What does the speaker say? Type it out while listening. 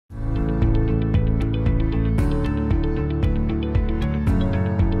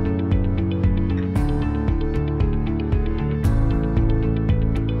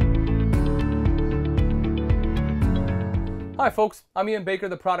Hi folks, I'm Ian Baker,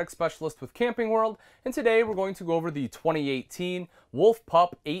 the product specialist with Camping World, and today we're going to go over the 2018 Wolf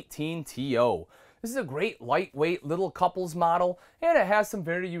Pup 18TO. This is a great lightweight little couples model, and it has some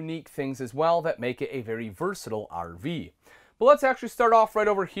very unique things as well that make it a very versatile RV. But let's actually start off right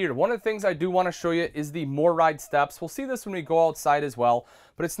over here. One of the things I do want to show you is the More Ride steps. We'll see this when we go outside as well,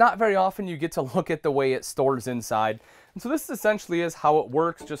 but it's not very often you get to look at the way it stores inside. And so this essentially is how it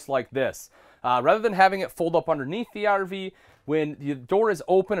works, just like this. Rather than having it fold up underneath the RV, when the door is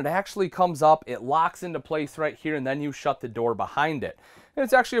open, it actually comes up, it locks into place right here, and then you shut the door behind it. And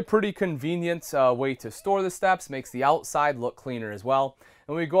it's actually a pretty convenient way to store the steps, makes the outside look cleaner as well.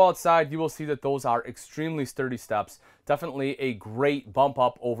 And when we go outside, you will see that those are extremely sturdy steps. Definitely a great bump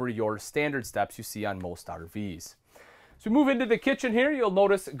up over your standard steps you see on most RVs. So we move into the kitchen here, you'll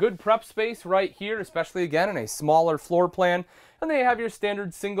notice good prep space right here, especially again in a smaller floor plan. And they have your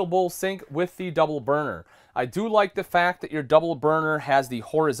standard single bowl sink with the double burner. I do like the fact that your double burner has the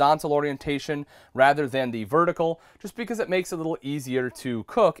horizontal orientation rather than the vertical, just because it makes it a little easier to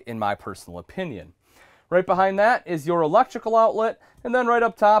cook in my personal opinion. Right behind that is your electrical outlet, and then right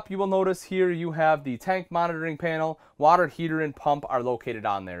up top you will notice here you have the tank monitoring panel, water heater and pump are located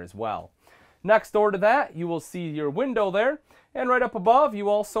on there as well. Next door to that you will see your window there, and right up above you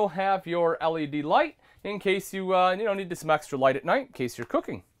also have your LED light in case you need some extra light at night in case you're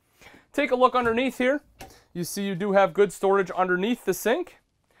cooking. Take a look underneath here. You see you do have good storage underneath the sink.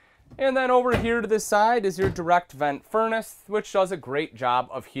 And then over here to this side is your direct vent furnace, which does a great job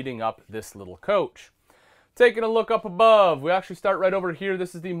of heating up this little coach. Taking a look up above, we actually start right over here.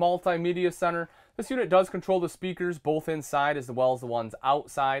 This is the multimedia center. This unit does control the speakers both inside as well as the ones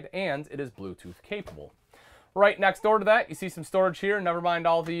outside, and it is Bluetooth capable. Right next door to that, you see some storage here. Never mind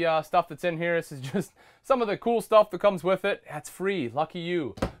all the stuff that's in here. This is just some of the cool stuff that comes with it. That's free, lucky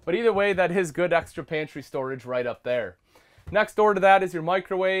you. But either way, that is good extra pantry storage right up there. Next door to that is your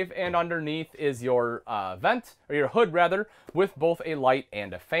microwave, and underneath is your vent, or your hood rather, with both a light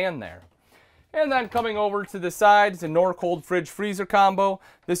and a fan there. And then coming over to the side is a Norcold fridge freezer combo.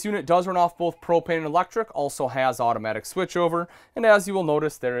 This unit does run off both propane and electric, also has automatic switchover, and as you will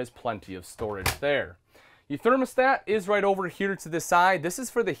notice, there is plenty of storage there. Your thermostat is right over here to the side. This is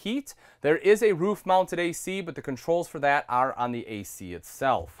for the heat. There is a roof-mounted AC, but the controls for that are on the AC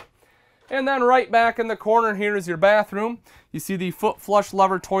itself. And then right back in the corner here is your bathroom. You see the foot flush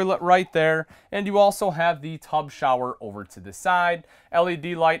lever toilet right there, and you also have the tub shower over to the side. LED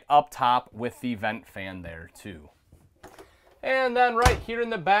light up top with the vent fan there too. And then right here in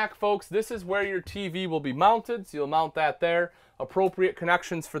the back, folks, this is where your TV will be mounted, so you'll mount that there. Appropriate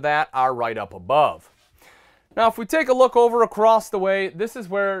connections for that are right up above. Now, if we take a look over across the way, this is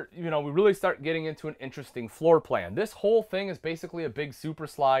where, we really start getting into an interesting floor plan. This whole thing is basically a big super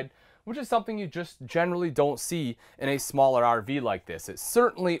slide, which is something you just generally don't see in a smaller RV like this. It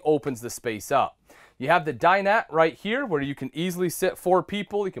certainly opens the space up. You have the dinette right here where you can easily sit 4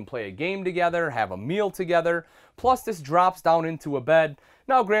 people. You can play a game together, have a meal together. Plus, this drops down into a bed.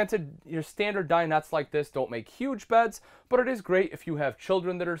 Now, granted, your standard dinettes like this don't make huge beds, but it is great if you have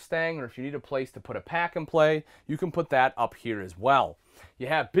children that are staying or if you need a place to put a pack and play, you can put that up here as well. You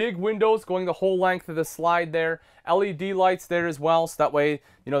have big windows going the whole length of the slide there, LED lights there as well, so that way,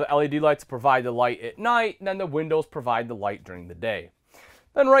 the LED lights provide the light at night, and then the windows provide the light during the day.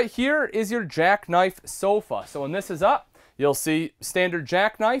 Then right here is your jackknife sofa. So when this is up, you'll see standard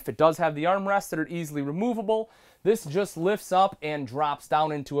jackknife. It does have the armrests that are easily removable. This just lifts up and drops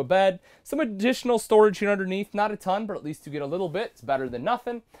down into a bed. Some additional storage here underneath, not a ton, but at least you get a little bit. It's better than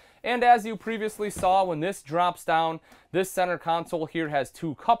nothing. And as you previously saw, when this drops down, this center console here has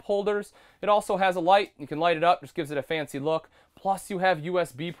 2 cup holders. It also has a light. You can light it up, just gives it a fancy look. Plus you have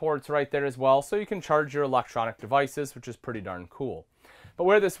USB ports right there as well, so you can charge your electronic devices, which is pretty darn cool. But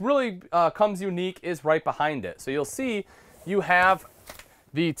where this really comes unique is right behind it. So you'll see you have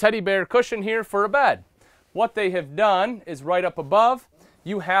the teddy bear cushion here for a bed. What they have done is right up above,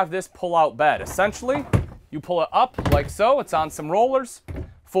 you have this pull-out bed. Essentially, you pull it up like so. It's on some rollers,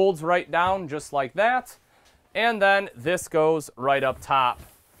 folds right down just like that, and then this goes right up top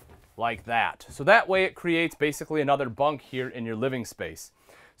like that. So that way it creates basically another bunk here in your living space.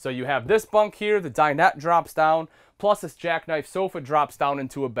 So you have this bunk here, the dinette drops down, plus this jackknife sofa drops down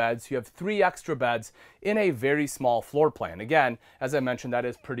into a bed, so you have 3 extra beds in a very small floor plan. Again, as I mentioned, that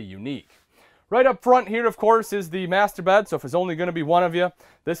is pretty unique. Right up front here, of course, is the master bed, so if there's only going to be one of you,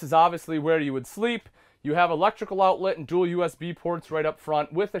 this is obviously where you would sleep. You have electrical outlet and dual USB ports right up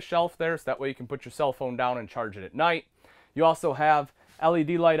front with a shelf there, so that way you can put your cell phone down and charge it at night. You also have LED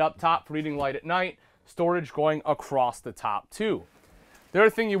light up top for reading light at night, storage going across the top too. The other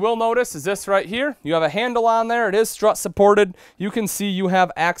thing you will notice is this right here. You have a handle on there. It is strut supported. You can see you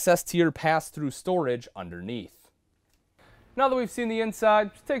have access to your pass-through storage underneath. Now that we've seen the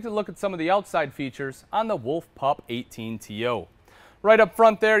inside, let's take a look at some of the outside features on the Wolf Pup 18TO. Right up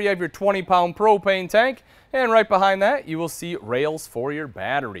front there, you have your 20-pound propane tank, and right behind that, you will see rails for your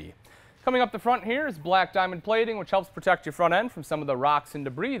battery. Coming up the front here is black diamond plating, which helps protect your front end from some of the rocks and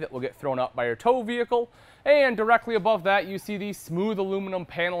debris that will get thrown up by your tow vehicle. And directly above that, you see the smooth aluminum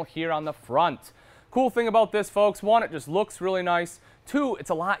panel here on the front. Cool thing about this, folks, one, it just looks really nice. Two, it's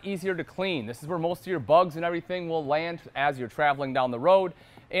a lot easier to clean. This is where most of your bugs and everything will land as you're traveling down the road.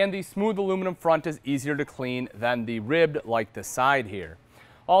 And the smooth aluminum front is easier to clean than the ribbed like the side here.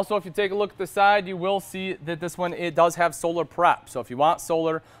 Also, if you take a look at the side, you will see that this one, it does have solar prep. So if you want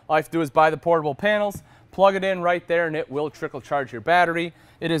solar, all you have to do is buy the portable panels, plug it in right there, and it will trickle charge your battery.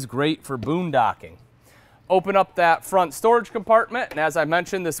 It is great for boondocking. Open up that front storage compartment, and as I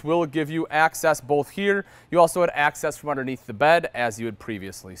mentioned, this will give you access both here. You also had access from underneath the bed, as you had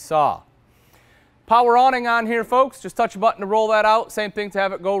previously saw. Power awning on here, folks. Just touch a button to roll that out. Same thing to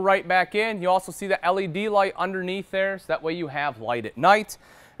have it go right back in. You also see the LED light underneath there, so that way you have light at night.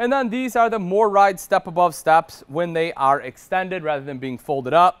 And then these are the more ride step above steps when they are extended rather than being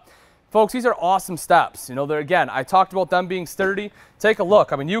folded up. Folks, these are awesome steps. You know, they're, again, I talked about them being sturdy. Take a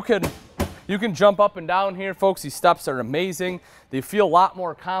look. I mean, you can jump up and down here, folks. These steps are amazing. They feel a lot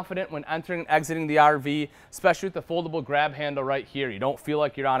more confident when entering and exiting the RV, especially with the foldable grab handle right here. You don't feel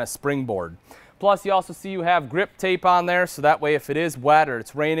like you're on a springboard. Plus, you also see you have grip tape on there, so that way if it is wet or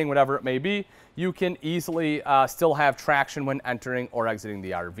it's raining, whatever it may be, you can easily still have traction when entering or exiting the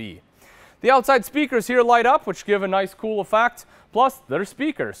RV. The outside speakers here light up, which give a nice cool effect. Plus, they're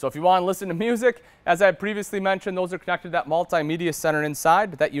speakers, so if you want to listen to music, as I previously mentioned, those are connected to that multimedia center inside,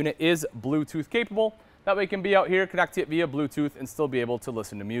 but that unit is Bluetooth capable. That way you can be out here, connect it via Bluetooth, and still be able to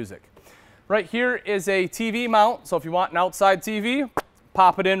listen to music. Right here is a TV mount, so if you want an outside TV,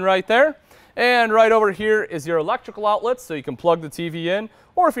 pop it in right there. And right over here is your electrical outlet, so you can plug the TV in,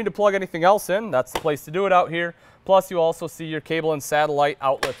 or if you need to plug anything else in, that's the place to do it out here. Plus, you also see your cable and satellite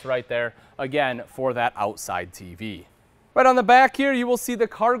outlets right there, again, for that outside TV. Right on the back here, you will see the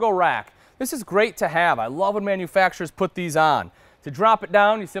cargo rack. This is great to have. I love when manufacturers put these on. To drop it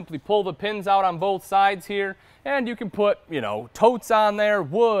down, you simply pull the pins out on both sides here, and you can put, you know, totes on there,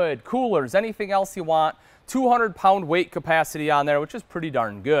 wood, coolers, anything else you want. 200-pound weight capacity on there, which is pretty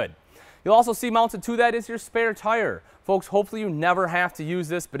darn good. You'll also see mounted to that is your spare tire. Folks, hopefully you never have to use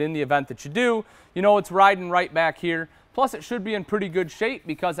this, but in the event that you do, you know it's riding right back here. Plus, it should be in pretty good shape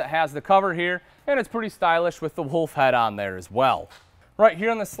because it has the cover here, and it's pretty stylish with the wolf head on there as well. Right here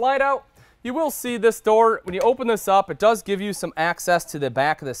on the slide out, you will see this door. When you open this up, it does give you some access to the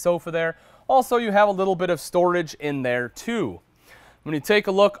back of the sofa there. Also, you have a little bit of storage in there too. When you take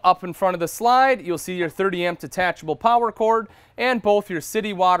a look up in front of the slide, you'll see your 30-amp detachable power cord and both your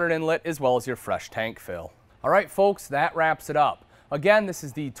city water inlet as well as your fresh tank fill. All right, folks, that wraps it up. Again, this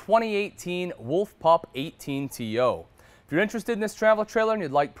is the 2018 Wolf Pup 18TO. If you're interested in this travel trailer and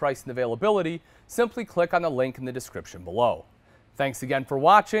you'd like price and availability, simply click on the link in the description below. Thanks again for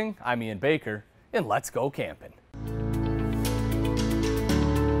watching. I'm Ian Baker, and let's go camping.